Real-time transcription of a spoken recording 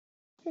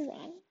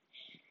everyone.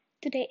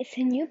 Today is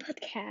a new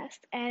podcast,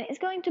 and it's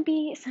going to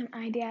be some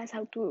ideas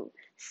how to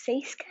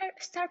save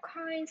star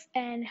coins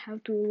and how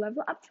to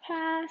level up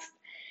fast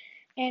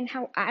and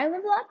how I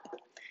level up.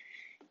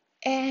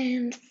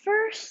 And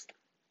first,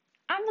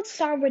 I would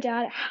start with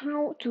that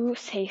how to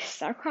save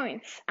star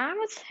coins. I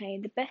would say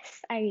the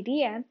best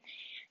idea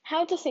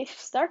how to save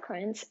star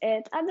coins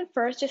is at the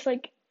first just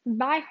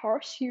buy a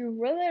horse you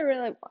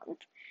really want,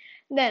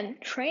 then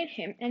train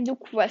him and do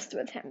quests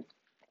with him.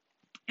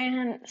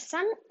 And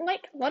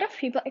a lot of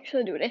people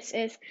actually do this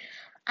is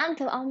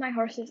until all my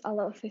horses are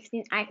level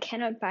 15, I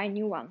cannot buy a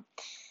new one.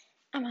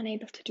 I'm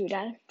unable to do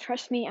that.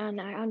 Trust me,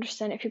 and I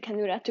understand if you can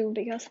do that too,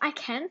 because I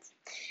can't.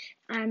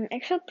 I'm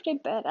actually pretty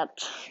bad at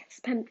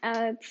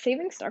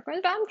saving star coins,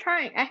 but I'm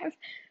trying. I have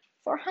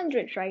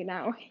 400 right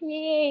now.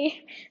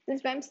 Yay!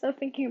 That's why I'm still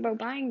thinking about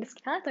buying the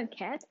skeleton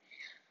cat.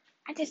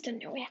 I just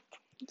don't know yet.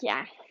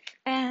 Yeah.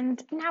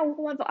 And now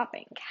level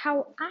upping.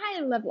 How I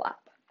level up.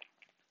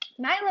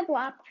 My level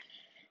up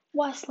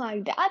was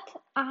like that.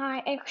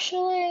 I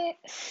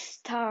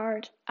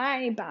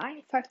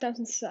buy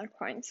 5,000 star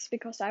coins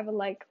because I would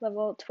like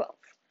level 12.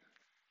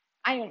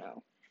 I don't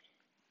know.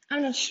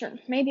 I'm not sure.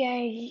 Maybe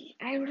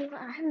I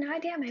have no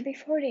idea. Maybe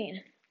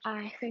 14.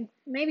 I think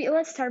maybe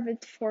let's start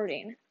with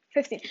 14.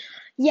 15.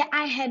 Yeah,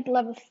 I had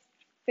level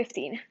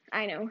 15.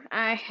 I know.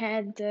 I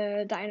had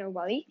the Dino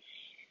Valley.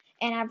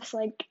 And I was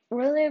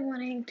really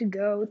wanting to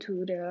go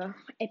to the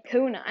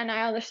Epona, and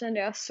I understand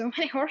there are so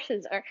many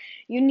horses there.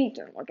 You need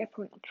to unlock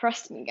Epona,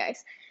 trust me,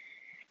 guys.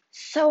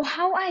 So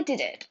how I did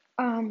it?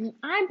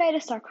 I bought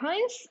the star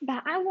coins,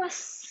 but I was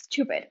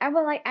stupid.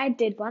 I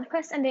did one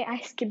quest and then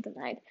I skipped the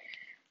night.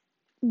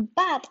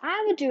 But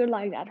I would do it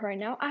like that right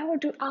now. I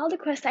would do all the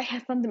quests I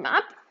have on the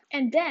map,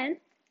 and then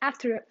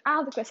after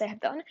all the quests I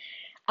have done,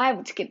 I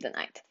would skip the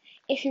night.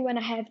 If you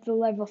wanna have the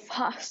level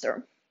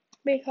faster,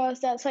 because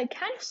that's kind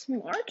of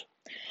smart.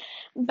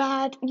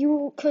 But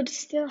you could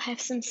still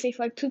have some save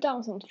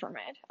 2,000 from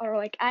it, or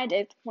I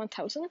did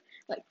 1,000,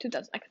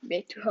 2,000. I could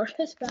make 2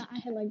 horses, but I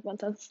had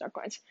 1,000 star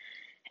coins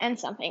and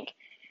something.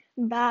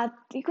 But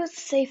you could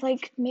save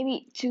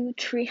maybe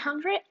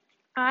 300.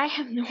 I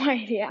have no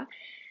idea.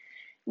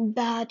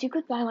 But you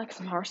could buy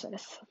some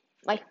horses,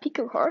 like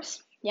Pico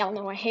Horse. Y'all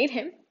know I hate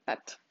him,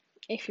 but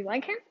if you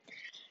like him,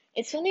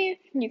 it's funny.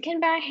 You can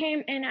buy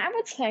him, and I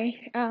would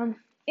say,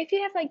 if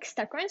you have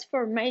star coins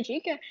for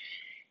magic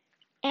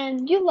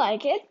and you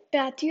like it,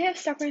 but you have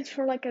star coins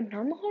for a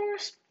normal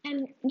horse,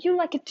 and you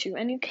like it too,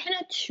 and you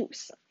cannot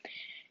choose.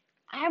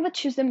 I would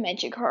choose the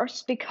magic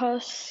horse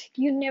because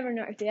you never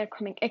know if they are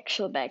coming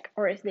actually back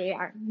or if they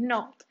are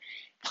not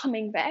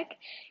coming back,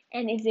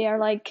 and if they are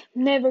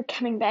never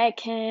coming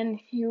back and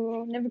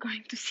you're never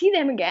going to see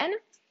them again,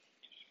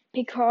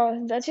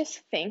 because that's just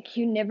a thing,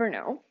 you never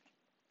know.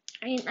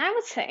 And I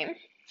would say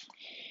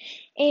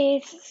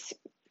it's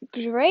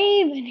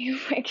great when you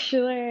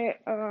actually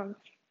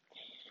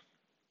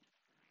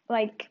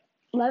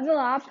level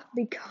up,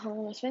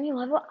 because when you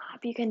level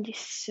up you can do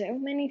so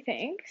many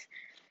things.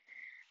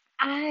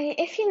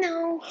 If you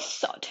know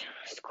SOD,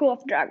 School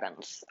of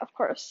Dragons, of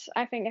course,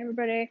 I think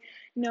everybody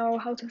know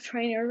How to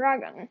Train Your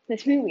Dragon,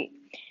 this movie,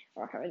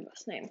 or how it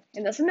was named.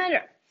 It doesn't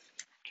matter.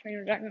 Train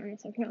Your Dragon or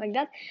something like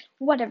that.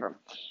 Whatever.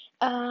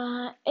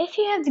 If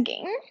you have the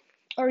game,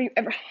 or you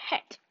ever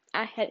had,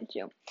 I had it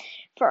too.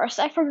 First,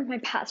 I forgot my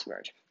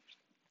password.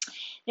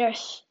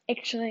 There's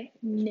actually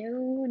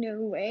no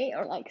way,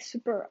 or I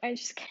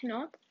just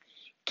cannot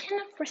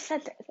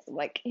reset it.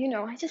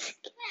 I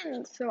just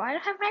can't, so I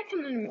don't have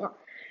Rackham anymore.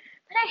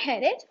 But I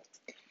had it.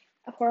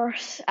 Of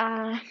course,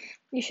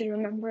 you should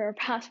remember your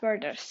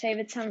password or save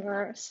it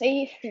somewhere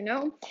safe,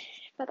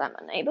 But I'm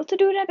unable to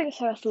do that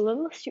because I was a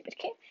little stupid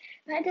kid.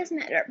 But it doesn't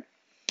matter.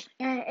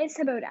 It's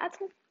about that.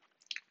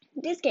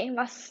 This game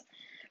was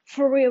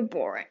for real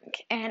boring,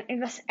 and it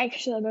was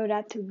actually about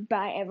that to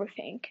buy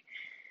everything.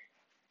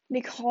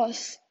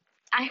 Because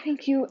I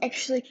think you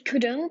actually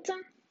couldn't.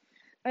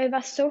 It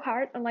was so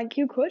hard, and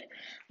you could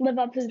live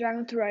up his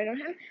dragon to ride on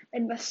him.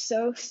 It was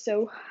so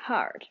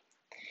hard.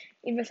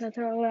 It was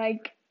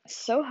literally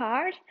so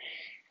hard.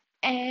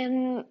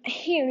 And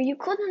here you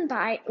couldn't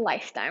buy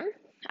lifetime.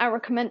 I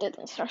recommend it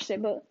in Star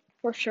Stable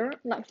for sure.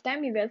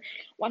 Lifetime, you get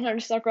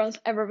 100 star coins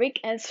every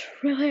week, and it's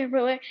really a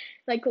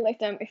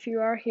lifetime. If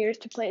you are here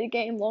to play the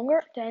game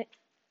longer, then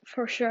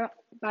for sure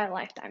buy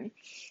lifetime.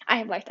 I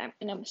have lifetime,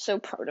 and I'm so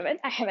proud of it.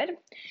 I have it.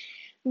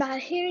 But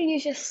here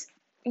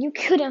you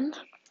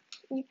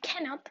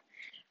cannot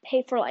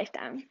pay for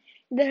lifetime.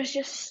 There's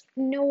just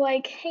no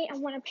hey, I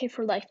want to pay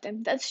for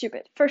lifetime. That's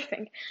stupid. First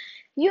thing,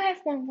 you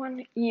have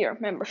 1 year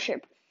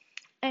membership.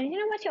 And you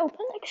know what you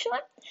open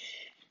actually?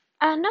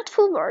 Not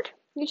full word.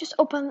 You just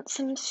open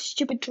some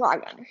stupid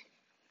dragon.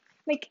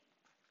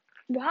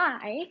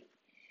 Why?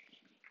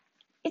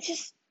 It's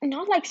just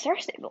not like Star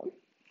Stable.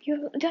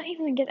 You don't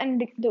even get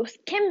any of those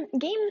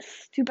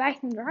games to buy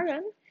some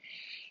dragon.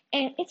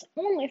 And it's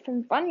only for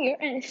 1 year,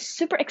 and it's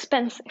super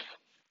expensive.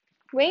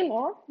 Way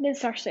more than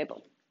Star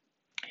Stable.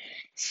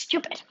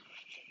 Stupid.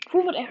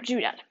 Who would ever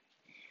do that?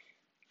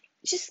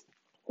 Just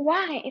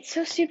why? It's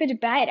so stupid to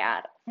buy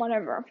that.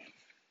 Whatever.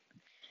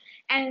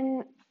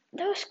 And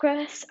those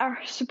quests are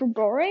super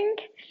boring,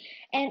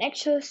 and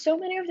actually, so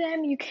many of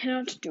them you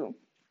cannot do.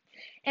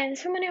 And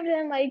so many of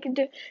them, like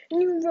the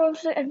new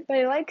roles that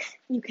everybody likes,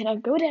 you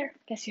cannot go there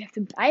because you have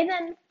to buy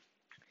them.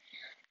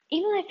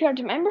 Even if you're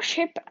the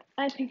membership,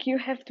 I think you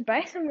have to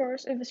buy some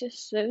roles. It was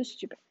just so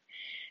stupid.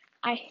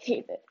 I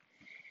hate it.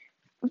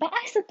 But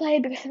I still play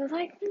it because I was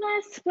like,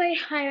 let's play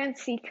hide and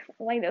seek,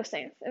 like those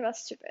things. It was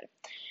stupid.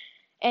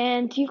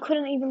 And you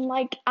couldn't even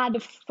like add a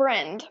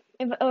friend.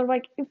 Or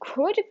like you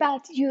could,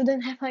 but you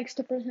didn't have like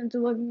the person to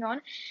logging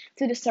on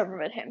to the server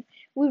with him.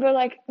 We were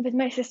like with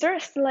my sister,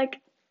 still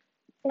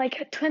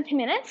like 20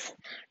 minutes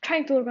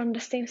trying to log on the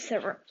same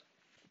server.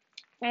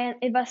 And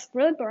it was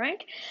really boring.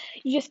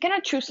 You just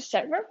cannot choose a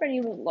server where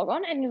you will log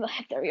on and you will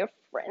have there your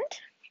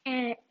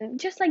friend. And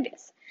just like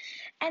this.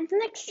 And the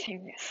next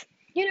thing is,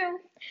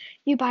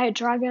 you buy a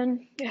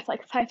dragon, you have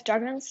like 5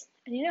 dragons,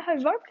 and you know how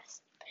it works?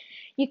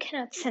 You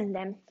cannot send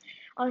them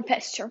on a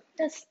pasture.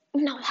 That's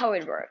not how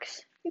it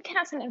works. You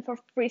cannot send them for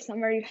free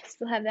somewhere, you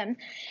still have them.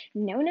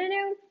 No, no,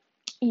 no.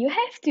 You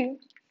have to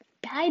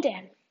buy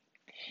them.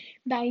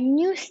 Buy a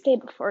new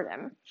stable for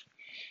them.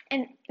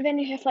 And then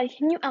you have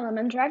like new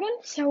element dragon.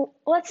 So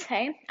let's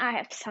say I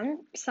have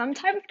some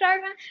type of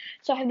dragon,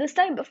 so I have this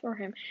stable for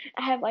him.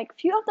 I have like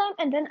few of them,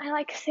 and then I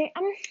like say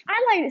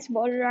I like this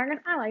water dragon,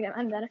 I like them,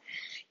 and then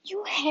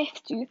you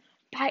have to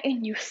buy a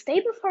new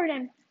stable for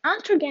them.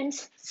 Enter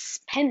games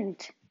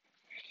spend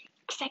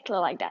exactly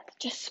like that,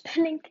 just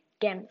spending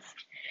games.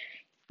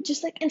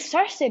 Just like in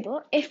Star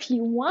Stable, if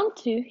you want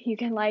to, you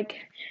can like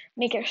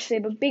make your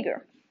stable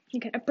bigger. You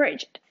can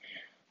upgrade it,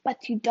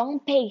 but you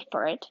don't pay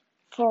for it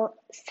for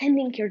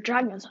sending your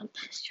dragons on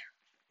pasture.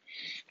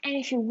 And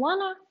if you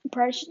wanna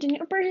purchase, then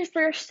you purchase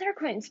for your star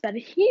coins. But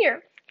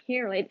here,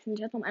 ladies and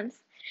gentlemen,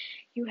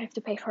 you have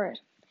to pay for it.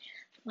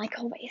 Like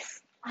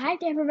always,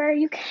 like everywhere,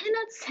 you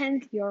cannot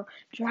send your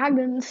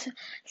dragons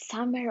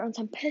somewhere on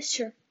some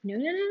pasture. No,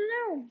 no,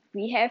 no, no.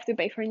 We have to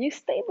pay for a new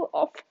stable,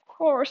 of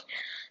course.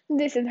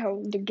 This is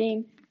how the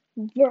game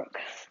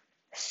works.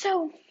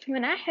 So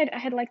when I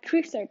had like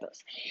 3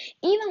 stables.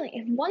 Even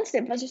if one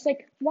stable was just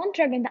like one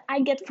dragon that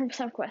I get from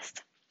some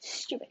quest.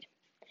 Stupid.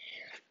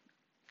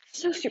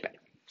 So stupid.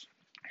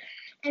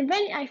 And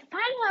when I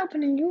finally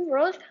open a new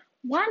world,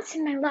 once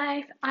in my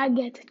life I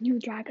get a new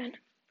dragon.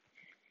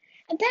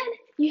 And then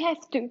you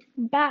have to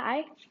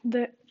buy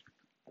the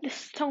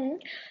stone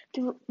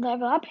to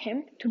level up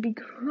him to be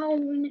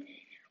grown.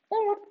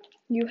 Or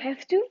you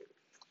have to,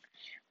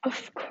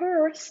 of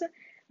course,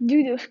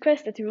 do those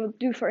quests that you will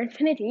do for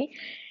infinity.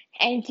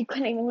 And you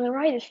can't even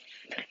ride this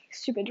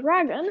stupid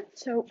dragon.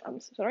 So I'm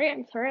sorry,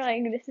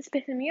 like this is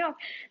pissing me off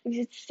because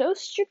it's so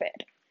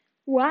stupid.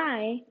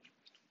 Why?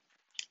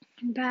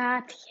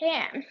 But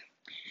yeah,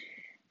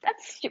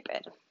 that's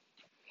stupid.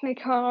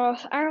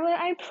 Because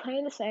I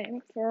played the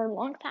same for a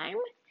long time.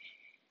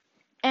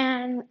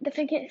 And the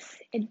thing is,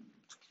 it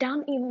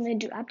don't even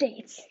do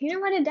updates. You know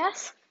what it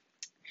does?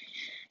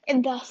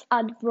 It does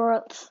add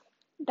worlds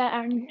that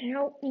are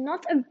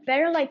not a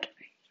very like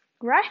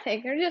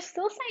graphic. They're just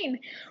still same.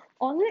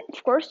 Only,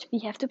 of course, we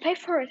have to pay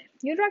for it.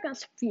 New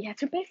dragons, we have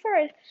to pay for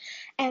it.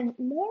 And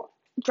more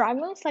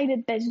dragons like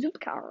the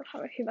Bazooka, or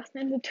how he was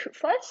named, the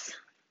Toothless,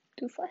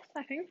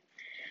 I think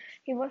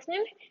he was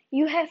named.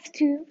 You have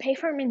to pay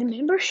for him in the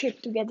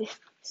membership to get this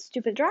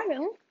stupid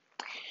dragon.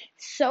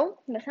 So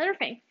that's another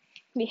thing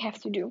we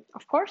have to do.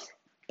 Of course,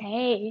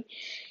 pay.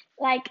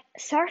 Like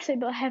Star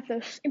Stable have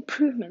those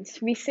improvements.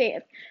 We say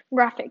it.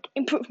 Graphic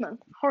improvement,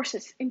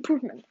 horses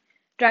improvement,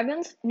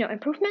 dragons no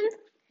improvement.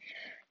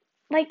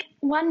 Like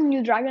one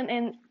new dragon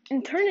in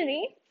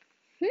Eternity.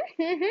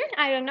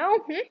 I don't know.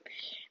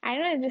 I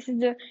don't know if this is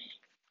the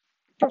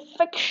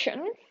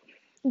perfection.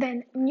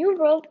 Then New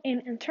World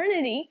in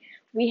Eternity,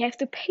 we have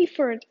to pay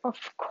for it, of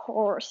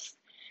course.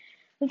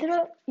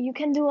 Literally, you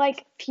can do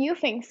like few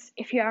things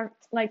if you are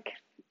like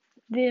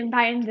didn't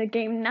buy in the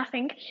game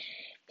nothing.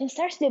 In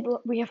Star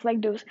Stable, we have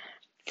like those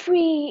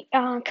free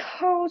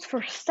codes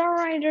for Star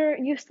Rider.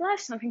 You still have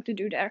something to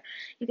do there.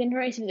 You can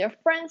race with your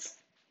friends.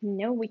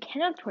 No, we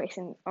cannot race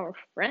with our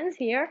friends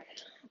here.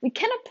 We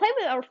cannot play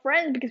with our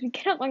friends because we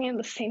cannot log in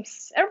the same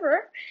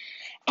server.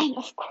 And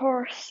of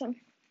course,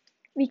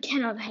 we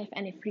cannot have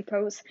any free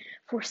codes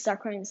for Star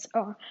Coins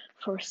or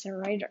for Star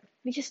Rider.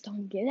 We just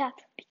don't get that.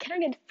 We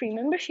cannot get free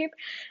membership.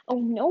 Oh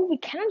no, we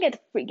cannot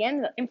get free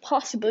game.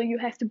 Impossible. You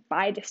have to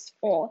buy this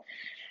all.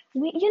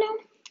 You know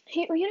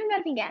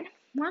what we get?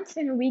 Once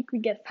in a week we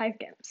get 5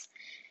 games,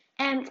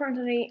 and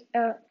currently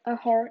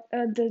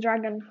the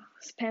dragon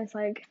spends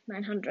like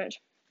 900.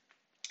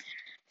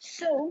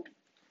 So,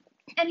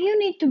 and you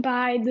need to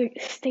buy the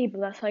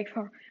stable that's like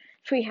for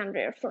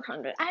 300 or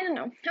 400. I don't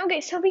know.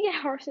 Okay, so we get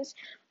horses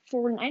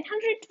for 900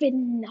 with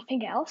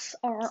nothing else,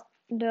 or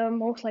the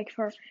most like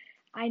for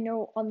I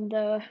know on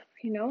the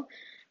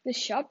the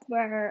shop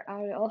where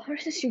all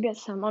horses you get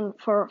some on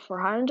for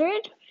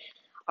 400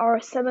 or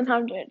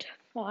 700.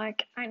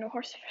 Like I know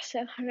horses for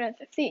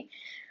 750.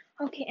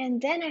 Okay,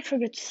 and then I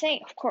forgot to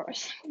say, of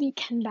course, we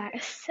can buy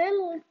a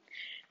saddle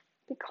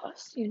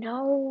because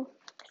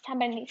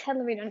somebody needs help,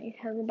 we don't need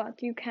help,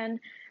 but you can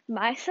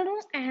buy settle.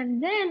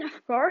 And then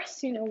of course,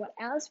 what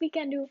else we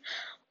can do?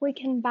 We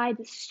can buy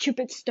the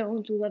stupid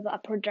stone to level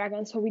up our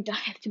dragon, so we don't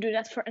have to do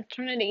that for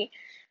eternity.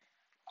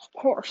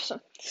 Of course.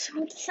 So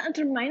the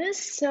center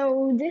minus.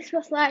 So this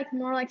was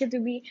more likely to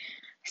be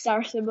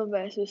Star Stable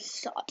versus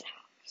Sod,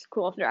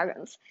 School of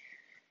Dragons.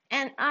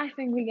 And I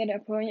think we get a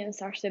point, and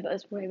Star Stable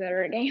is way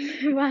better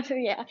game. But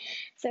yeah.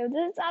 So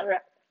this is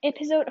our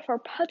episode of our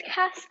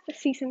podcast,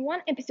 season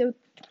 1, episode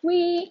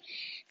 3.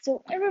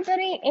 So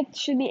everybody, it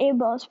should be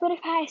able on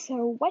Spotify.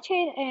 So watch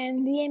it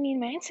and DM me on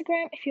my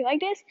Instagram if you like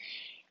this.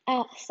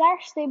 Star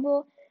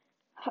Stable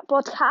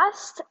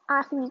podcast.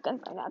 I think you can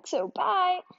find that. So bye.